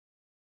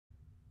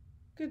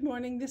Good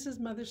morning. This is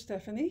Mother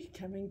Stephanie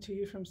coming to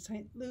you from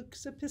St.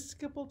 Luke's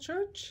Episcopal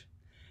Church,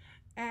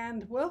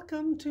 and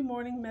welcome to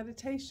morning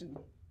meditation.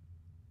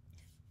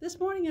 This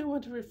morning I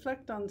want to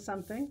reflect on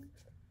something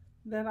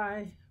that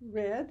I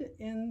read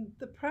in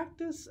The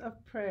Practice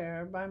of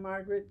Prayer by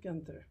Margaret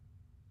Gunther.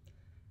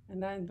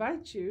 And I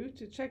invite you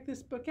to check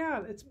this book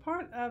out. It's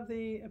part of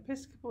the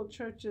Episcopal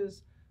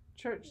Church's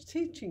Church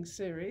Teaching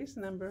Series,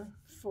 number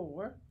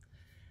 4.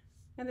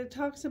 And it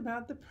talks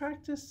about the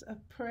practice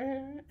of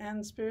prayer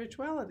and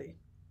spirituality.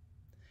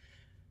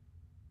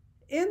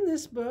 In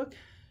this book,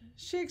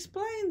 she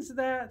explains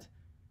that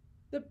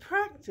the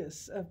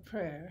practice of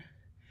prayer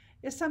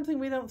is something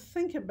we don't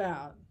think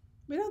about.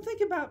 We don't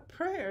think about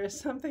prayer as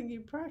something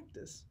you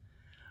practice.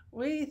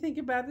 We think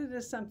about it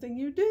as something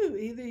you do.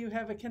 Either you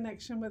have a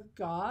connection with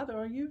God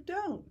or you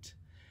don't.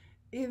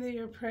 Either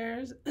your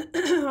prayers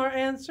are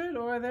answered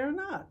or they're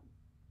not.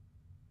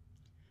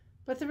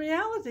 But the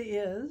reality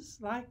is,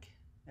 like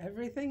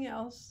everything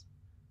else,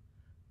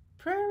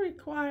 prayer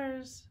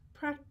requires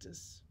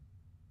practice.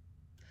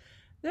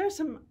 There are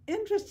some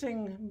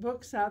interesting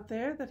books out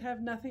there that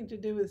have nothing to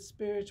do with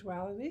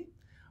spirituality.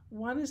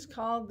 One is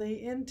called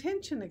The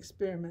Intention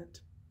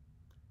Experiment,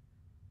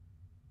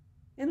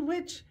 in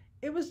which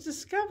it was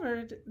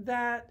discovered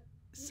that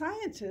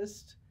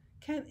scientists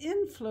can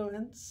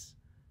influence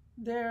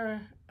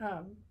their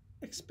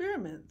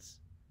experiments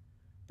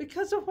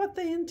because of what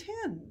they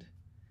intend.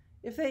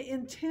 If they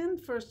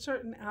intend for a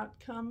certain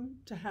outcome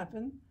to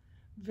happen,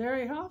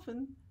 very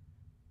often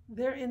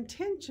their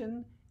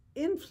intention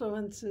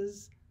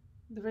influences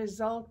the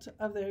result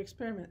of their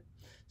experiment.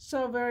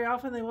 So very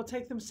often they will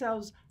take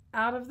themselves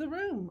out of the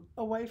room,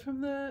 away from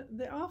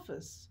the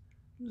office,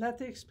 let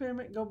the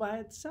experiment go by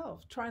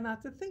itself. Try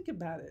not to think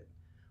about it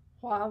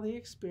while the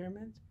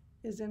experiment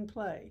is in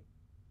play.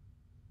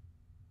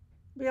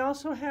 We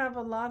also have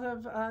a lot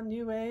of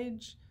New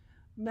Age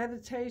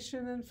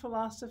meditation and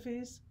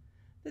philosophies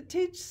that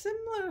teach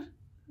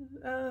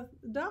similar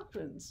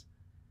doctrines.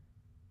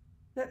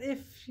 That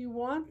if you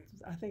want,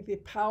 I think the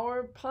power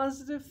of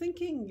positive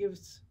thinking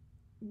gives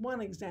one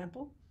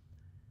example.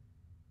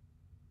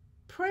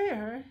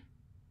 Prayer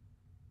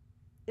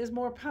is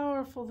more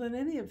powerful than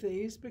any of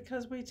these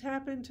because we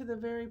tap into the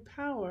very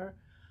power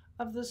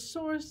of the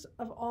source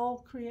of all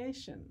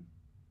creation.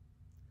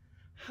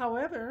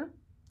 However,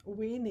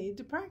 we need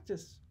to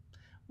practice.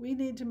 We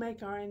need to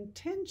make our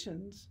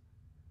intentions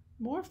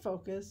more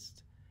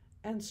focused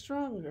and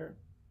stronger.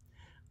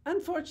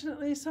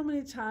 Unfortunately, so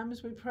many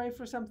times we pray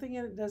for something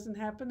and it doesn't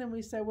happen and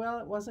we say, well,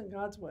 it wasn't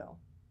God's will.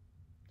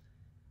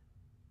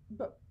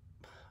 But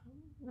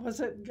was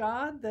it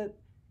God that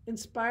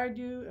inspired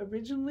you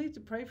originally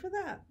to pray for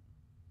that?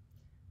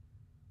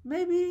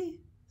 Maybe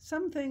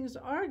some things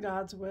are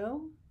God's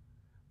will,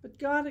 but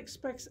God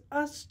expects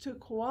us to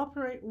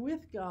cooperate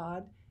with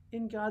God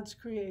in God's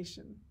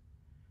creation.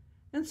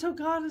 And so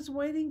God is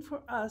waiting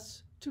for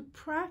us to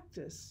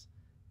practice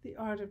the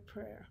art of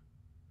prayer.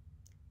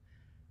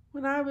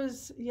 When I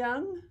was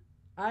young,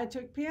 I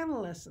took piano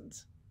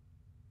lessons.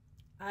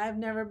 I've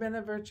never been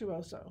a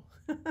virtuoso.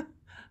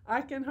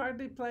 I can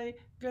hardly play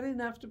good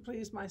enough to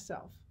please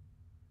myself.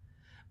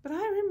 But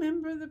I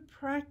remember the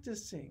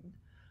practicing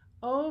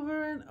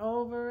over and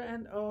over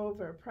and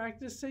over,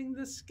 practicing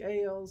the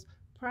scales,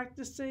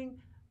 practicing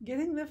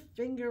getting the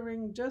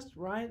fingering just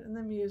right in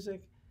the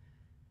music.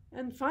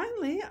 And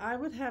finally, I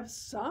would have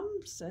some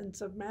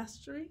sense of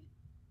mastery,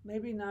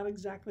 maybe not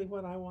exactly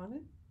what I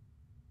wanted.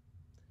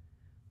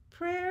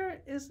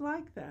 Prayer is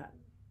like that.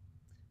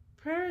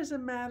 Prayer is a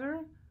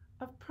matter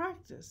of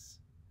practice.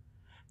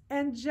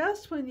 And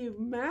just when you've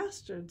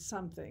mastered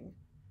something,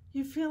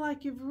 you feel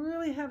like you've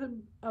really had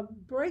a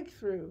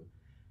breakthrough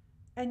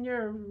and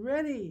you're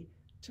ready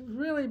to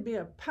really be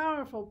a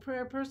powerful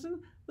prayer person,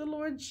 the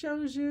Lord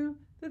shows you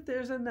that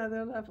there's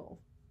another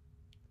level.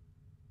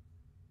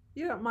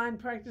 You don't mind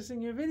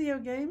practicing your video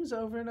games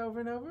over and over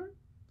and over,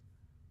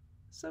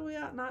 so we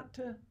ought not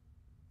to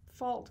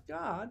fault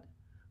God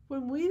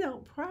when we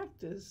don't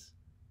practice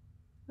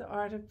the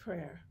art of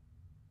prayer.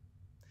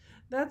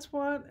 That's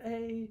what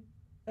a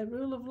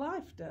rule of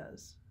life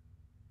does.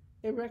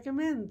 It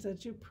recommends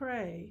that you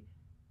pray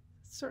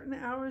certain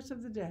hours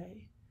of the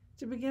day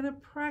to begin a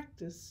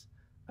practice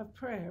of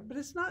prayer. But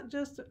it's not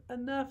just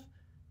enough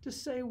to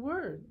say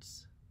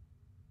words.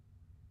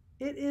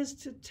 It is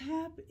to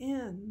tap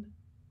in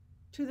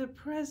to the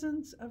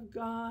presence of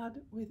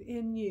God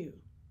within you.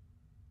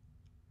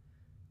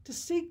 To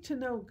seek to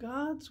know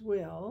God's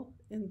will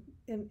in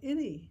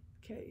any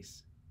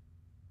case.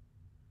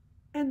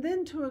 And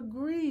then to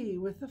agree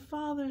with the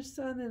Father,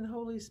 Son, and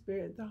Holy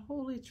Spirit, the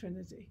Holy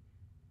Trinity,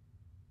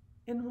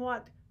 in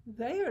what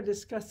they are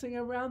discussing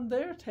around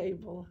their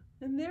table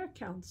in their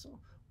council.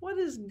 What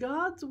is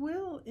God's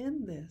will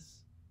in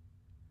this?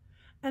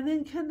 And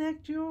then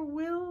connect your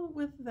will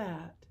with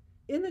that,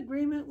 in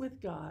agreement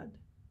with God,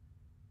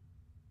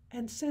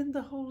 and send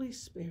the Holy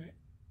Spirit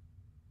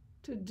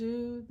to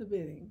do the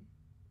bidding.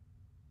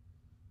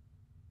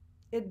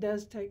 It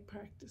does take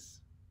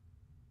practice.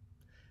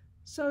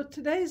 So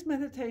today's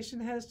meditation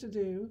has to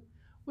do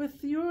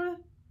with your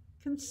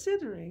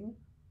considering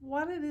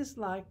what it is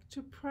like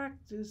to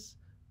practice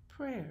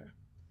prayer.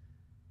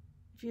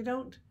 If you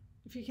don't,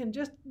 if you can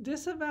just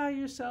disavow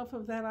yourself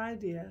of that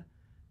idea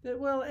that,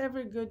 well,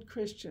 every good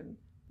Christian,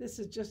 this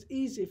is just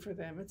easy for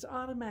them, it's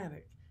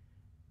automatic.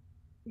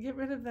 Get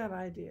rid of that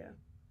idea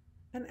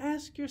and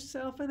ask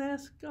yourself and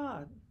ask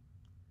God,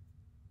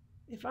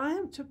 if I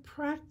am to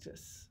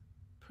practice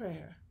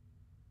prayer,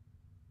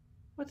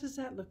 what does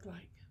that look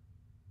like?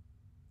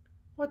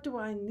 What do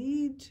I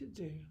need to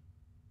do?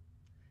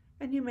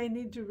 And you may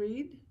need to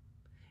read.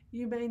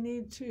 You may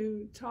need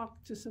to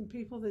talk to some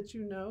people that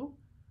you know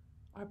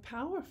are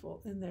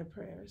powerful in their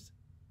prayers.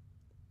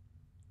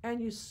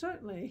 And you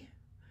certainly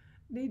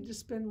need to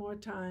spend more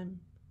time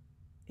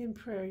in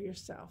prayer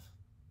yourself.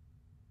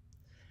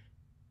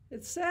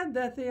 It's said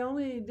that the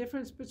only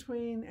difference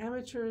between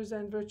amateurs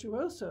and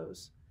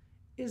virtuosos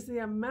is the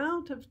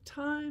amount of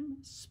time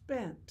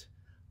spent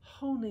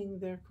honing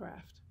their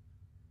craft.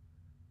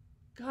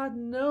 God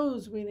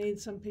knows we need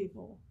some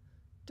people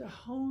to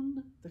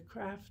hone the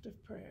craft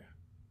of prayer.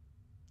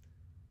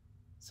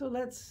 So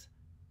let's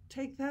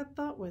take that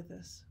thought with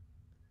us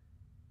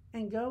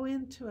and go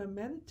into a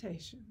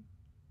meditation.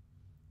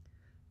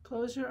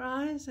 Close your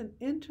eyes and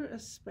enter a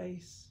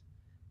space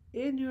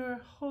in your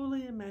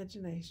holy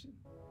imagination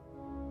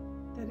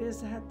that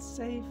is that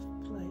safe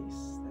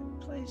place, that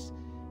place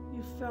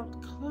you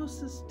felt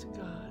closest to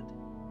God,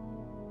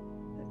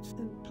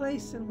 that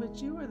place in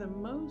which you are the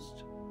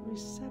most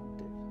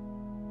receptive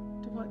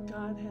to what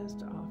God has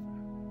to offer.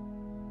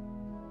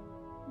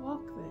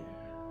 Walk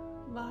there,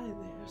 lie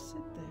there,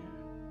 sit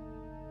there,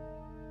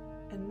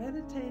 and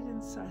meditate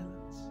in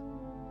silence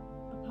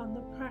upon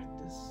the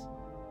practice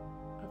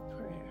of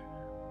prayer.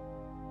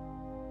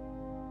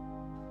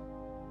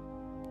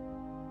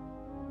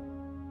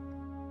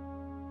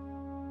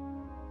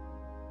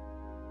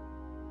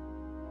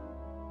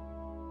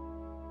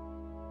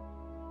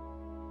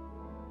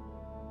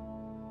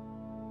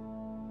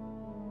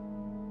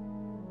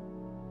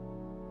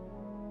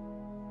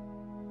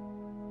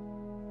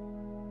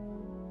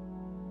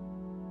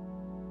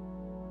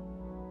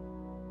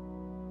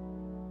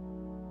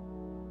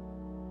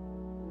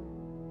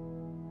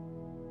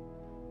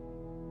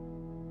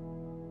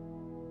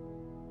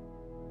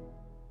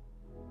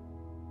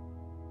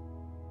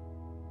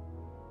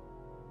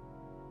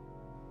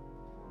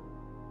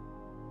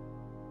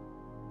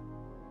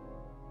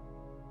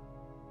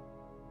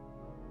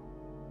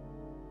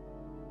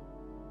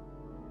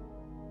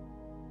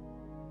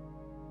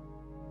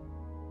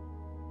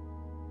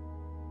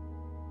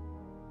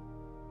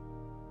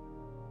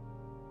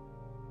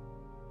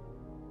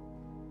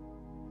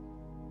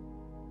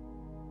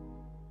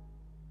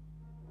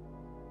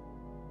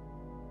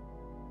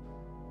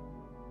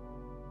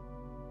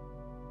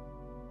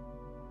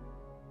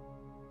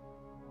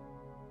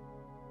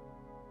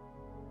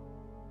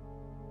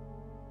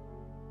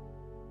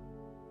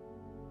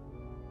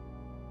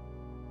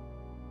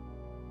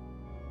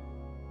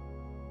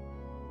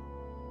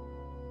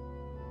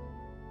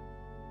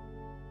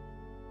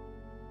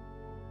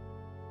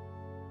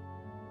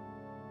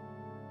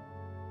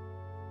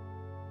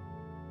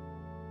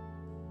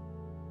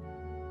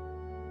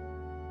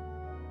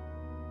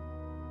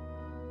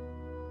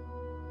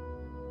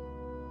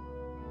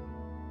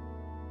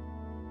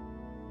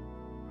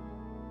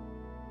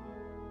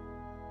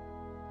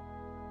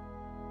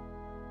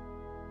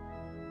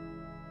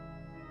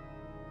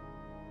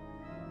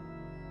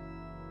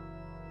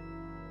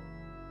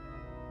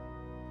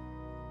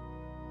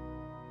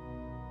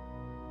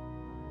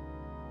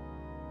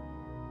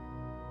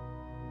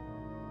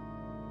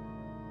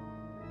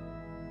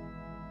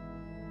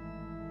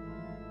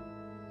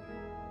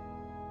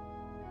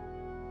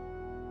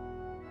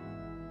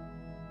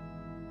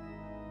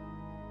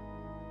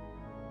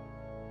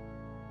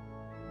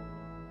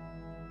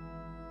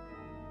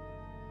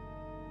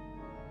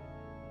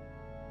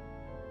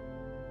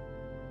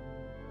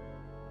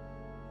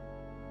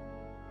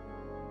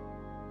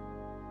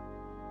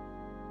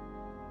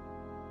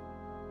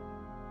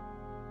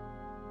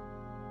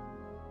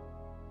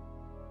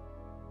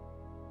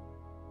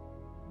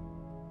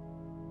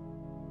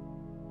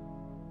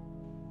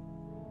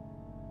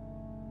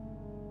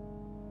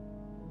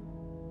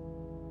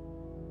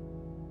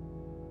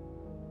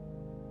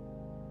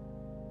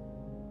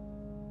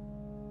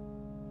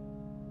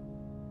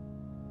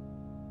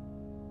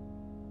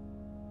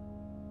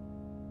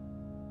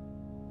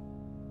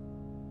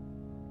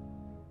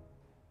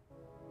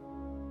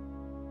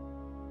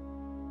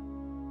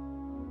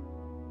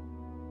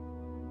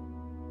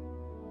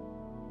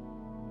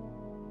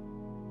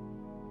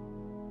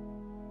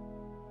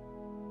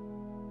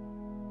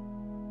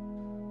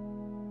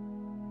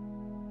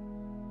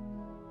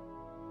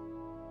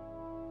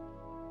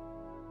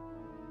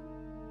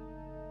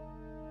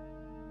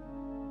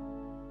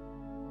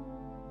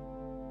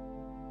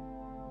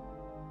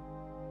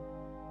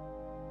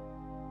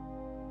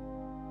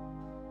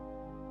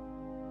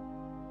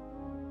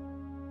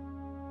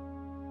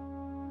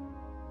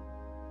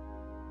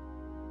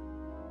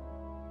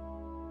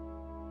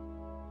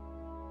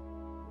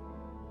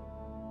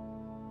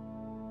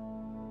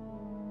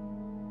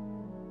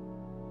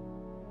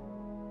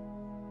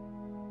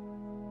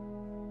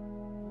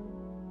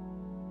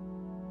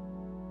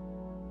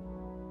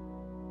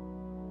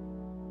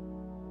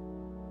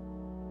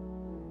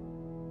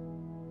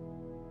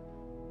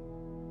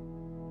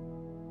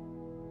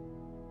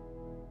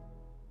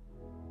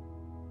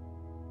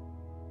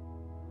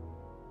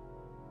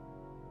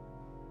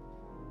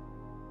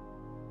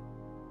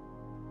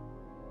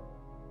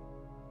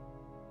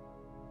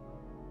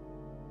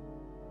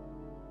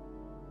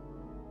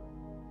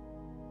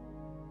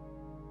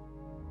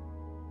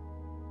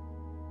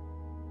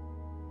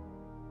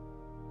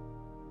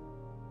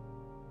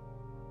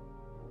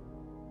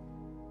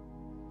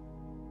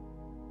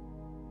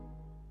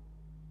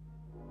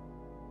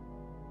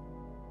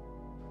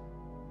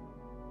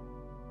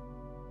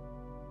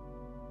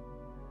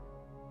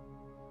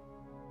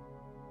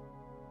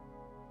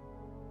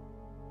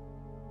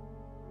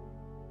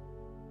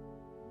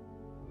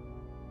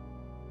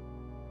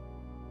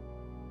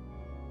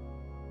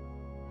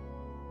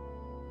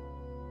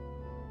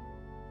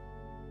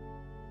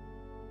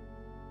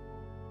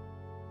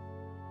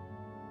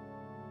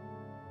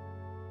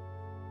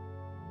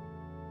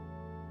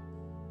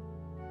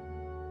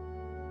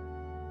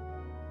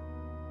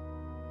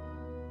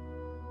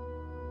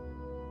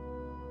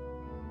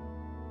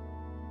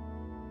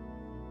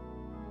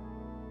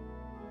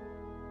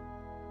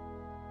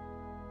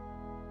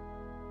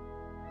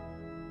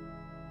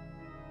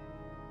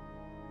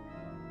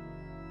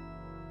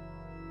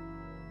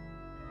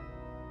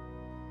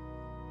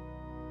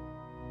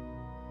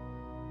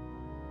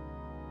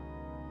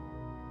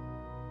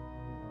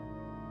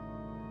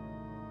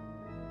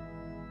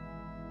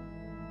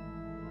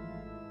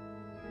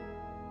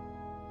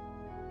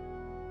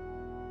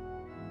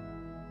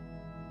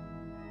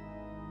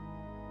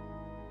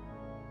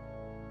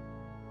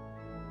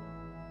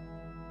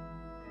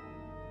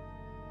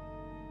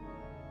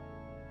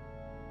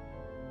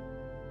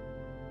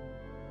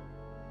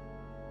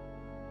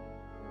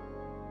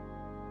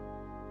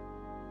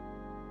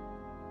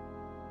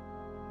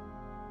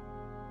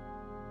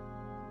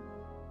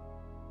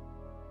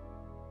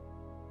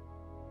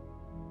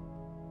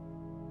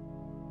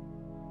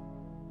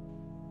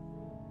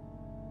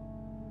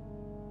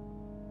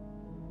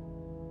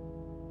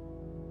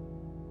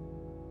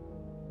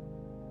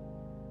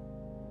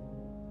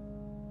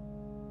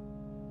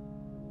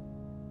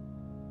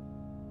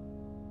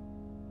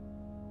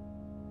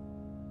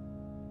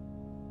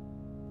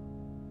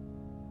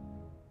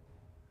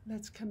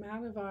 Let's come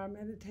out of our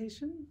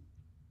meditation.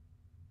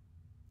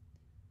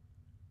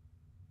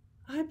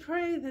 I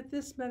pray that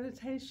this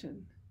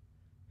meditation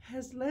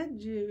has led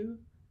you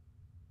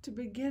to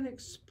begin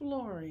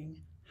exploring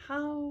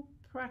how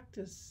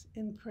practice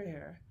in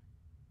prayer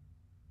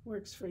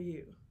works for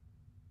you.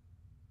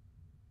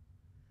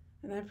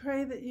 And I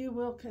pray that you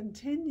will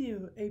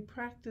continue a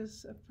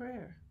practice of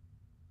prayer,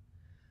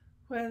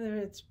 whether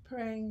it's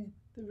praying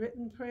the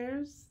written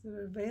prayers that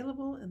are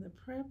available in the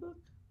prayer book,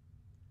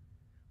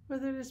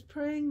 whether it is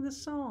praying the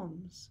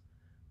Psalms,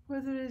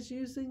 whether it is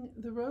using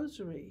the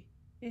rosary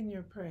in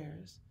your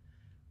prayers,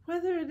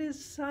 whether it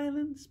is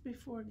silence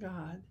before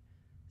God,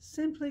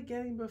 simply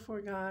getting before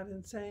God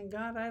and saying,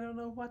 God, I don't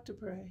know what to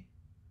pray,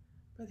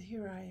 but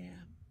here I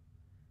am.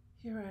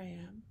 Here I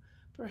am.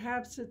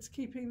 Perhaps it's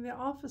keeping the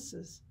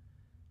offices,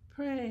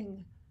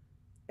 praying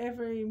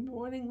every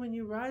morning when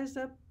you rise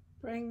up,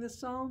 praying the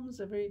Psalms.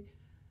 Every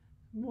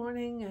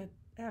morning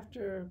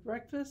after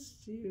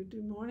breakfast, you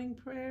do morning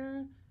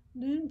prayer,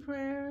 noon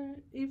prayer,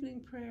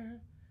 evening prayer,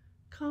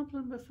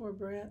 compline before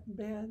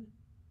bed.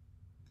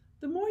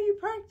 The more you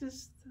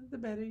practice, the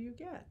better you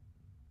get.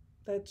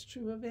 That's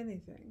true of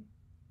anything.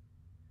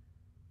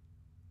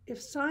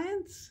 If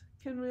science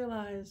can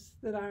realize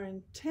that our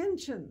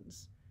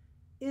intentions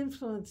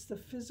influence the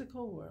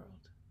physical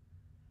world,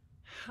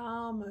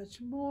 how much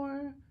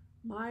more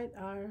might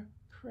our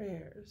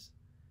prayers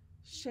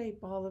shape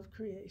all of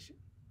creation?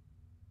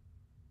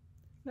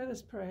 Let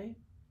us pray.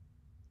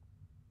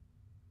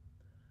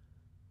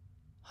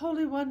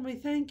 Holy One, we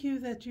thank you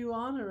that you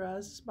honor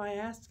us by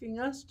asking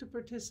us to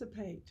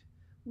participate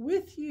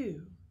with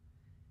you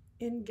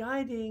in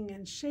guiding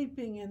and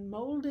shaping and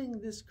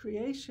molding this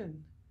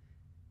creation.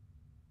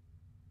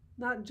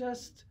 Not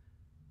just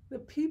the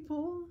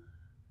people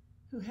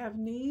who have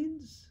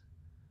needs,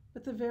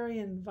 but the very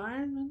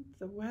environment,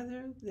 the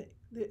weather,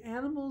 the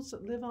animals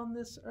that live on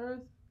this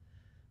earth,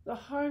 the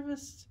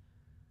harvest.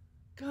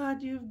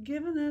 God, you've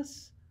given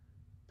us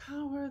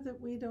power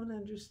that we don't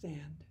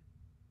understand.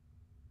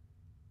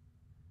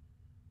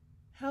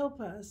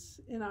 Help us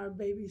in our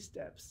baby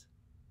steps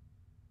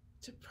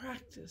to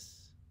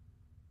practice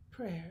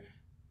prayer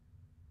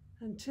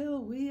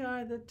until we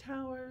are the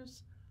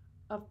towers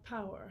of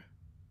power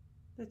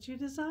that you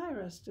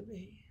desire us to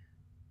be.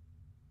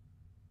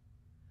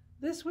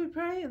 This we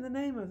pray in the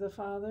name of the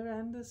Father,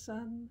 and the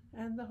Son,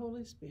 and the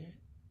Holy Spirit.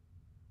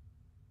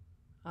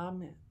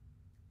 Amen.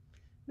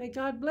 May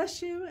God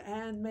bless you,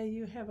 and may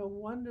you have a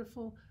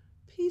wonderful,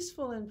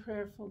 peaceful, and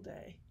prayerful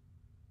day.